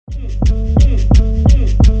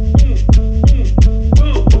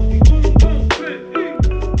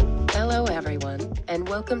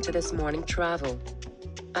welcome to this morning travel.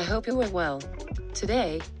 I hope you are well.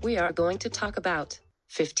 Today, we are going to talk about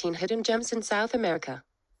 15 hidden gems in South America.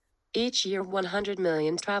 Each year 100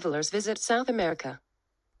 million travelers visit South America.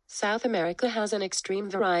 South America has an extreme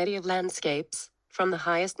variety of landscapes, from the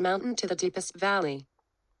highest mountain to the deepest valley.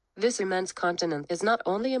 This immense continent is not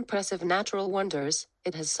only impressive natural wonders,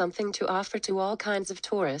 it has something to offer to all kinds of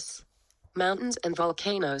tourists. Mountains and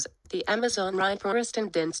volcanoes, the Amazon rainforest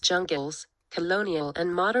and dense jungles, colonial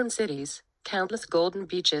and modern cities, countless golden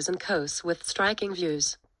beaches and coasts with striking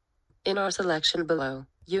views. In our selection below,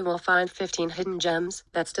 you will find 15 hidden gems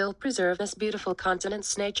that still preserve this beautiful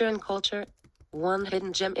continent's nature and culture. 1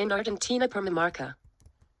 hidden gem in Argentina, Purmamarca.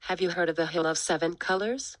 Have you heard of the Hill of Seven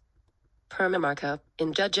Colors? Purmamarca,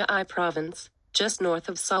 in Jujuy province, just north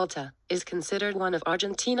of Salta, is considered one of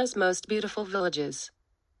Argentina's most beautiful villages.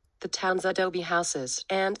 The town's adobe houses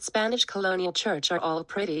and Spanish colonial church are all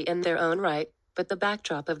pretty in their own right, but the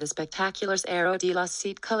backdrop of the spectacular Cerro de los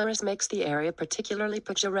Siete Colores makes the area particularly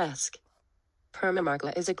picturesque.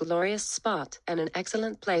 Purmamarca is a glorious spot and an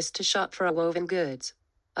excellent place to shop for woven goods.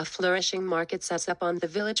 A flourishing market sets up on the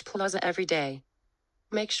village plaza every day.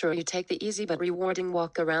 Make sure you take the easy but rewarding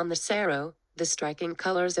walk around the cerro, the striking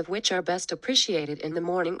colors of which are best appreciated in the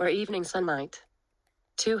morning or evening sunlight.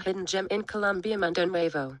 2 hidden gem in Colombia, Mundo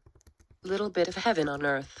Nuevo. Little bit of heaven on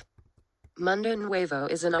earth. Mundo Nuevo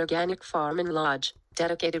is an organic farm and lodge,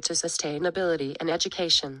 dedicated to sustainability and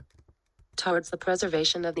education towards the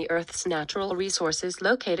preservation of the Earth's natural resources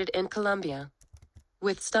located in Colombia.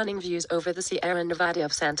 With stunning views over the Sierra Nevada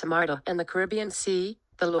of Santa Marta and the Caribbean Sea,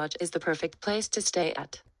 the lodge is the perfect place to stay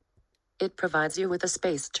at. It provides you with a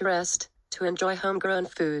space to rest, to enjoy homegrown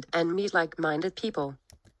food and meet like-minded people.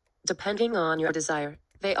 Depending on your desire,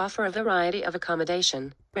 they offer a variety of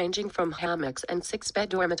accommodation, ranging from hammocks and 6-bed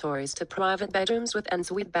dormitories to private bedrooms with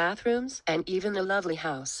ensuite bathrooms and even a lovely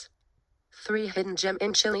house. 3 hidden gem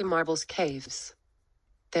in Chile, Marbles Caves.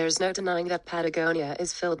 There's no denying that Patagonia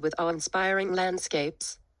is filled with awe-inspiring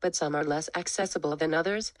landscapes, but some are less accessible than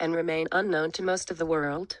others and remain unknown to most of the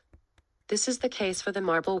world. This is the case for the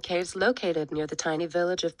Marble Caves located near the tiny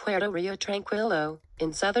village of Puerto Rio Tranquilo,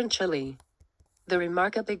 in southern Chile. The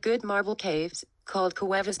remarkably good marble caves, called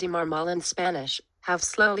Cuevas de Marmal in Spanish, have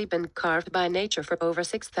slowly been carved by nature for over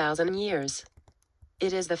 6,000 years.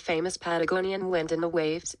 It is the famous Patagonian wind and the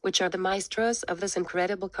waves which are the maestros of this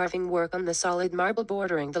incredible carving work on the solid marble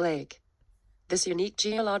bordering the lake. This unique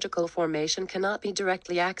geological formation cannot be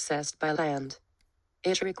directly accessed by land.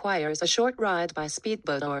 It requires a short ride by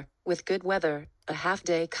speedboat or, with good weather, a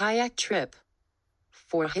half-day kayak trip.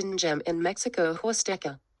 4 hidden gem in Mexico,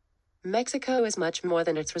 Huasteca. Mexico is much more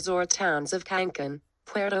than its resort towns of Cancun,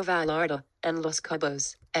 Puerto Vallarta, and Los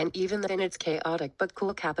Cabos, and even than its chaotic but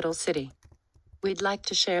cool capital city. We'd like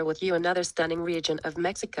to share with you another stunning region of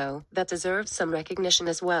Mexico that deserves some recognition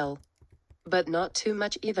as well. But not too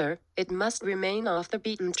much either, it must remain off the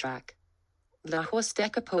beaten track. La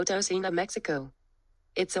Huasteca Potosina, Mexico.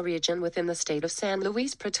 It's a region within the state of San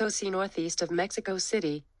Luis Potosí northeast of Mexico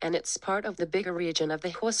City, and it's part of the bigger region of the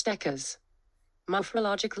Huastecas.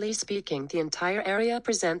 Morphologically speaking, the entire area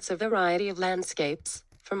presents a variety of landscapes,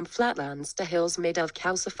 from flatlands to hills made of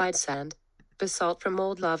calcified sand, basalt from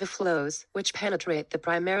old lava flows which penetrate the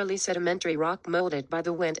primarily sedimentary rock molded by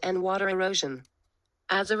the wind and water erosion.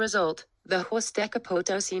 As a result, the Huasteca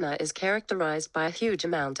Potosina is characterized by a huge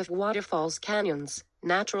amount of waterfalls, canyons,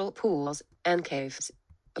 natural pools, and caves.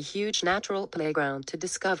 A huge natural playground to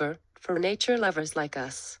discover, for nature lovers like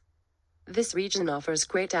us. This region offers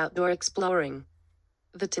great outdoor exploring.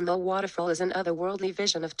 The Timil waterfall is an otherworldly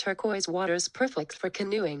vision of turquoise waters perfect for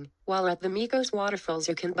canoeing, while at the Migos waterfalls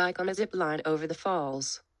you can bike on a zip line over the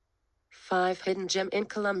falls. 5 hidden gem in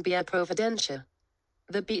Colombia, Providencia.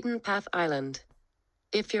 The Beaten Path Island.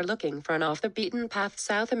 If you're looking for an off-the-beaten-path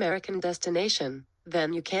South American destination,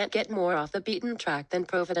 then you can't get more off the beaten track than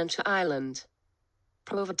Providencia Island.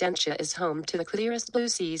 Providencia is home to the clearest blue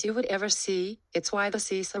seas you would ever see. It's why the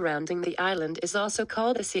sea surrounding the island is also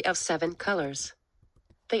called the Sea of Seven Colors.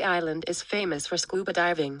 The island is famous for scuba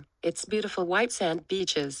diving, its beautiful white sand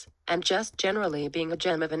beaches, and just generally being a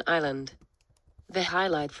gem of an island. The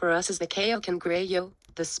highlight for us is the Cayo Cangrejo,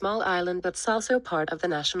 the small island that's also part of the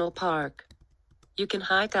national park. You can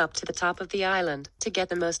hike up to the top of the island to get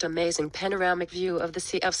the most amazing panoramic view of the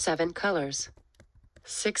Sea of Seven Colors.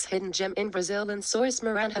 6 hidden gem in Brazil, Lençóis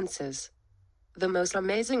Maranhenses. The most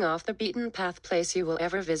amazing off-the-beaten-path place you will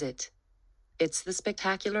ever visit. It's the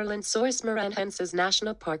spectacular Lençóis Maranhenses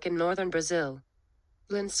National Park in northern Brazil.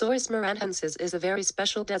 Lençóis Maranhenses is a very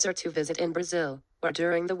special desert to visit in Brazil, where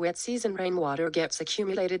during the wet season rainwater gets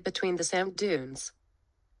accumulated between the sand dunes.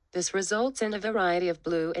 This results in a variety of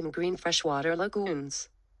blue and green freshwater lagoons.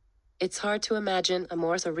 It's hard to imagine a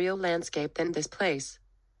more surreal landscape than this place.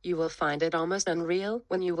 You will find it almost unreal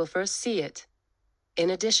when you will first see it. In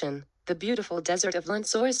addition, the beautiful desert of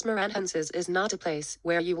Lençóis Maranhenses is not a place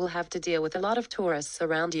where you will have to deal with a lot of tourists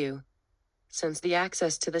around you. Since the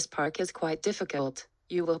access to this park is quite difficult,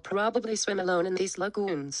 you will probably swim alone in these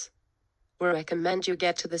lagoons. We recommend you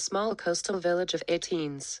get to the small coastal village of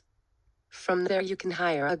Atenes. From there you can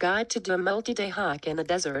hire a guide to do a multi-day hike in the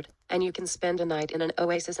desert, and you can spend a night in an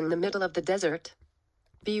oasis in the middle of the desert.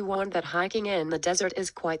 Be warned that hiking in the desert is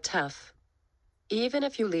quite tough. Even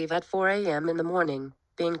if you leave at 4 a.m. in the morning,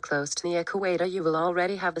 being close to the equator you will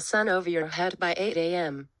already have the sun over your head by 8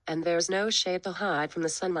 a.m., and there's no shade to hide from the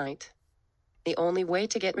sunlight. The only way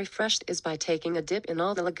to get refreshed is by taking a dip in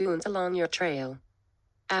all the lagoons along your trail.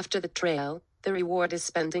 After the trail, the reward is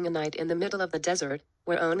spending a night in the middle of the desert,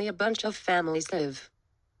 where only a bunch of families live.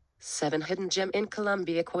 7 Hidden Gem in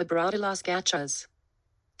Colombia, Quebrada Las Gachas.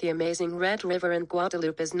 The amazing Red River in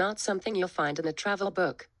Guadalupe is not something you'll find in a travel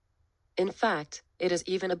book. In fact, it is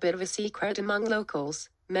even a bit of a secret among locals.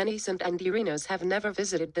 Many Santanderinos have never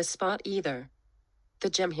visited this spot either. The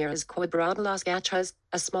gem here is Quebrada Las Gachas,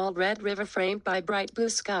 a small red river framed by bright blue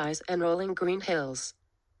skies and rolling green hills.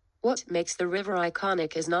 What makes the river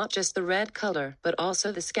iconic is not just the red color, but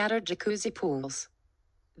also the scattered jacuzzi pools.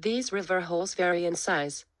 These river holes vary in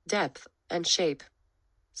size, depth, and shape.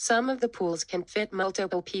 Some of the pools can fit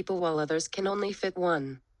multiple people while others can only fit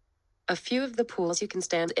one. A few of the pools you can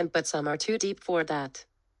stand in, but some are too deep for that.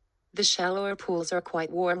 The shallower pools are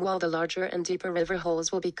quite warm while the larger and deeper river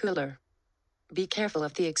holes will be cooler. Be careful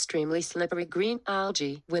of the extremely slippery green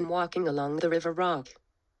algae when walking along the river rock.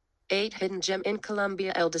 8 Hidden Gem in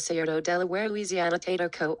Colombia, El Desierto de la Louisiana,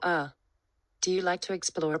 Tatacoa. Do you like to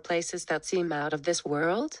explore places that seem out of this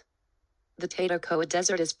world? The Tatacoa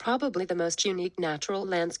Desert is probably the most unique natural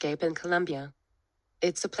landscape in Colombia.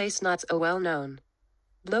 It's a place not so well known.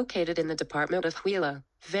 Located in the department of Huila,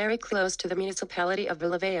 very close to the municipality of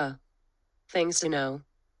Villavea. Things to know.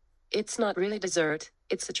 It's not really desert,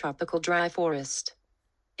 it's a tropical dry forest.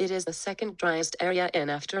 It is the second driest area in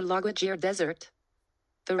after La Guajira Desert.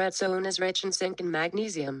 The red zone is rich in zinc and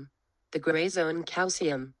magnesium. The gray zone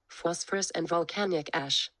calcium, phosphorus and volcanic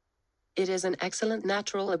ash. It is an excellent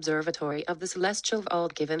natural observatory of the celestial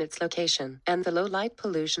vault given its location and the low light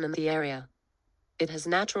pollution in the area. It has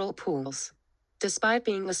natural pools. Despite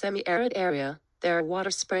being a semi-arid area, there are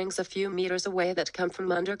water springs a few meters away that come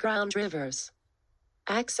from underground rivers.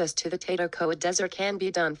 Access to the Tatacoa Desert can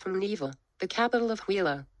be done from Neiva, the capital of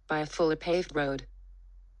Huila, by a fully paved road.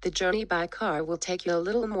 The journey by car will take you a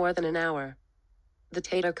little more than an hour. The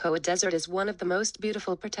Tatacoa Desert is one of the most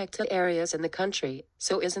beautiful protected areas in the country,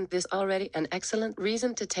 so isn't this already an excellent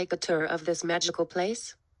reason to take a tour of this magical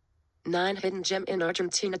place? 9 Hidden Gem in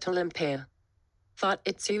Argentina, Tulimpaya. Thought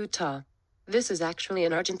it's Utah. This is actually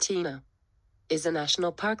in Argentina. Is a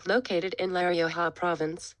national park located in La Rioja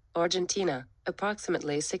province, Argentina,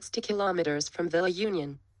 approximately 60 kilometers from Villa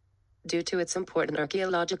Union. Due to its important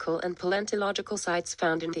archaeological and paleontological sites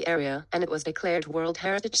found in the area, and it was declared World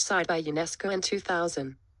Heritage Site by UNESCO in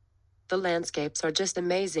 2000. The landscapes are just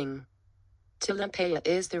amazing. Tulimpaya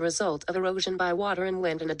is the result of erosion by water and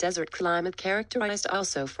wind in a desert climate characterized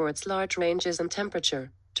also for its large ranges in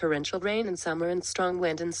temperature, torrential rain in summer and strong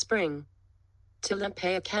wind in spring.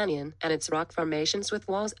 Tulimpaya Canyon and its rock formations with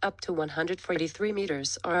walls up to 143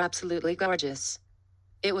 meters are absolutely gorgeous.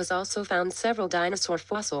 It was also found several dinosaur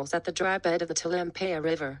fossils at the dry bed of the Tulimpaya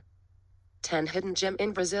River. 10 Hidden Gem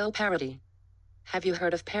in Brazil, Parati. Have you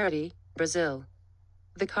heard of Parati, Brazil?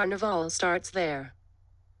 The carnival starts there.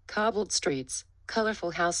 Cobbled streets,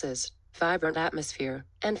 colorful houses, vibrant atmosphere,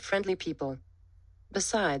 and friendly people.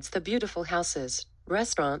 Besides the beautiful houses,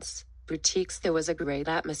 restaurants, boutiques, there was a great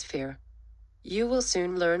atmosphere. You will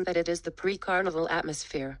soon learn that it is the pre-carnival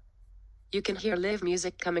atmosphere. You can hear live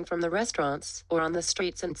music coming from the restaurants or on the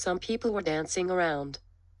streets, and some people were dancing around.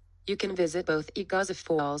 You can visit both Iguazu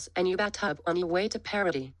Falls and Ubatuba on your way to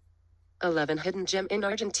Parati. 11 Hidden Gem in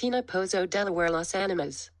Argentina, Pozo de la Las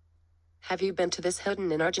Animas. Have you been to this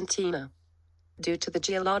hidden in Argentina? Due to the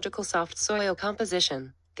geological soft soil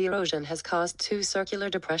composition, the erosion has caused 2 circular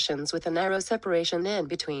depressions with a narrow separation in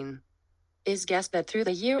between. Is guessed that through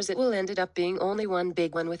the years it will ended up being only one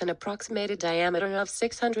big one with an approximated diameter of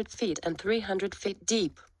 600 feet and 300 feet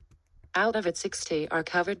deep. Out of it, 60 are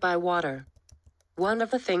covered by water. One of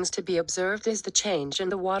the things to be observed is the change in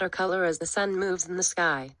the water color as the sun moves in the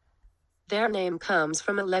sky. Their name comes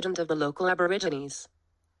from a legend of the local Aborigines.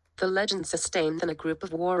 The legend sustained that a group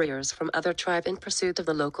of warriors from other tribes in pursuit of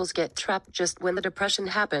the locals get trapped just when the depression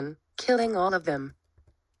happened, killing all of them.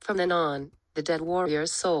 From then on, the dead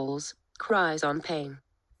warrior's souls cries on pain.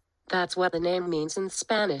 That's what the name means in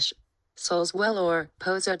Spanish. Souls well or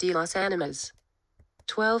Pozo de las Animas.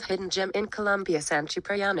 12 Hidden Gem in Colombia. San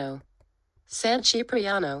Cipriano. San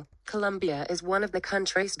Cipriano, Colombia is one of the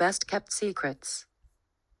country's best kept secrets.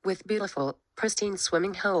 With beautiful, pristine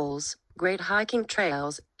swimming holes, great hiking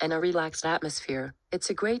trails, and a relaxed atmosphere, it's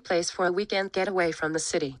a great place for a weekend getaway from the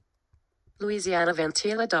city. Louisiana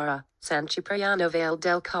Ventiladora, San Cipriano Valle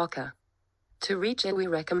del Cauca. To reach it we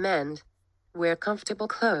recommend wear comfortable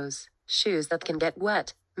clothes, shoes that can get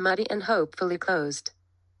wet, muddy and hopefully closed.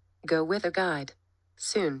 Go with a guide.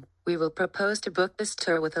 Soon, we will propose to book this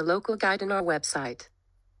tour with a local guide on our website.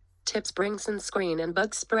 Tips: bring sunscreen and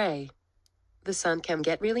bug spray. The sun can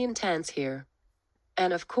get really intense here.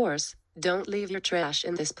 And of course, don't leave your trash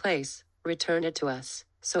in this place, return it to us,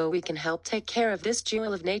 so we can help take care of this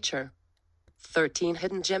jewel of nature. 13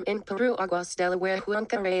 Hidden Gem in Peru. Aguas del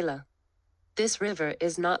Huancarela. This river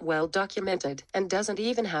is not well documented and doesn't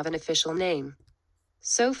even have an official name.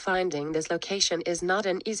 So finding this location is not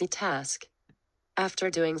an easy task. After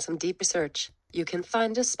doing some deep research, you can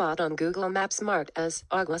find a spot on Google Maps marked as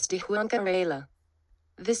Aguas de Huancarela.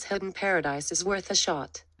 This hidden paradise is worth a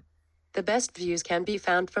shot. The best views can be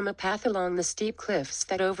found from a path along the steep cliffs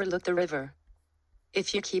that overlook the river.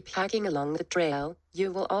 If you keep hiking along the trail,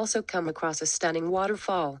 you will also come across a stunning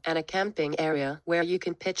waterfall and a camping area where you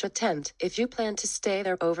can pitch a tent if you plan to stay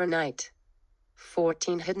there overnight.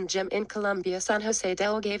 14 Hidden Gem in Colombia. San Jose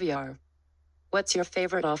del Gaviar. What's your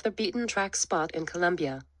favorite off-the-beaten-track spot in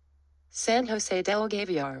Colombia? San Jose del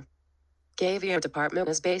Gaviar. Gaviar Department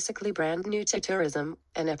is basically brand new to tourism,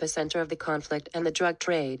 an epicenter of the conflict and the drug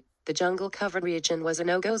trade. The jungle-covered region was a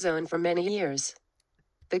no-go zone for many years.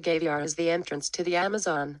 The Gaviar is the entrance to the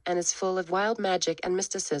Amazon and is full of wild magic and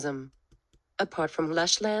mysticism. Apart from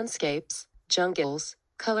lush landscapes, jungles,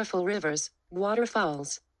 colorful rivers,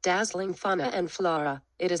 waterfalls, dazzling fauna and flora,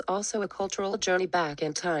 it is also a cultural journey back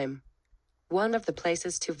in time. One of the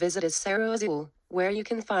places to visit is Cerro Azul, where you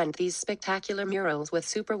can find these spectacular murals with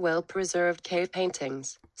super well-preserved cave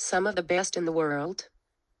paintings, some of the best in the world.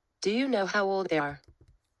 Do you know how old they are?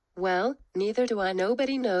 Well, neither do I.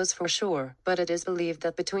 Nobody knows for sure, but it is believed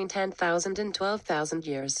that between 10,000 and 12,000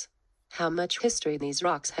 years. How much history these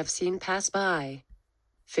rocks have seen pass by.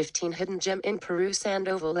 15 Hidden Gem in Peru.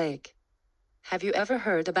 Sandoval Lake. Have you ever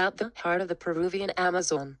heard about the heart of the Peruvian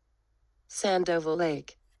Amazon? Sandoval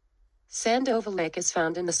Lake. Sandoval Lake is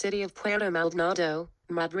found in the city of Puerto Maldonado,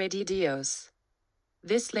 Madre de Dios.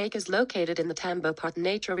 This lake is located in the Tambopart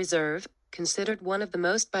Nature Reserve, considered one of the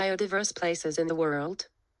most biodiverse places in the world.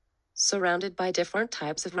 Surrounded by different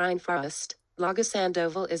types of rainforest, Lago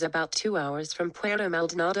Sandoval is about 2 hours from Puerto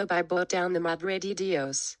Maldonado by boat down the Madre de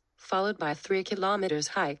Dios, followed by a 3 kilometers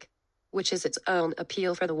hike, which is its own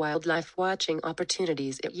appeal for the wildlife watching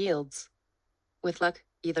opportunities it yields. With luck,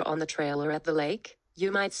 either on the trail or at the lake, you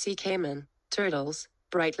might see caiman, turtles,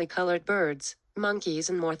 brightly colored birds, monkeys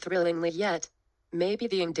and more thrillingly yet, maybe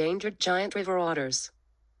the endangered giant river otters.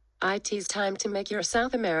 It's time to make your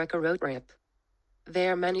South America road trip.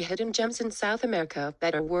 There are many hidden gems in South America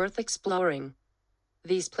that are worth exploring.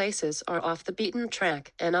 These places are off the beaten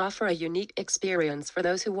track and offer a unique experience for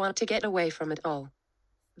those who want to get away from it all.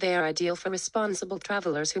 They are ideal for responsible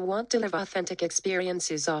travelers who want to live authentic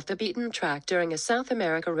experiences off the beaten track during a South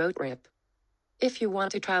America road trip. If you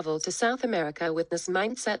want to travel to South America with this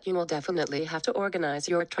mindset, you will definitely have to organize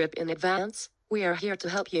your trip in advance. We are here to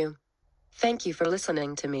help you. Thank you for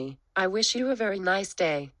listening to me. I wish you a very nice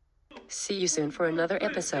day. See you soon for another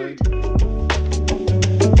episode.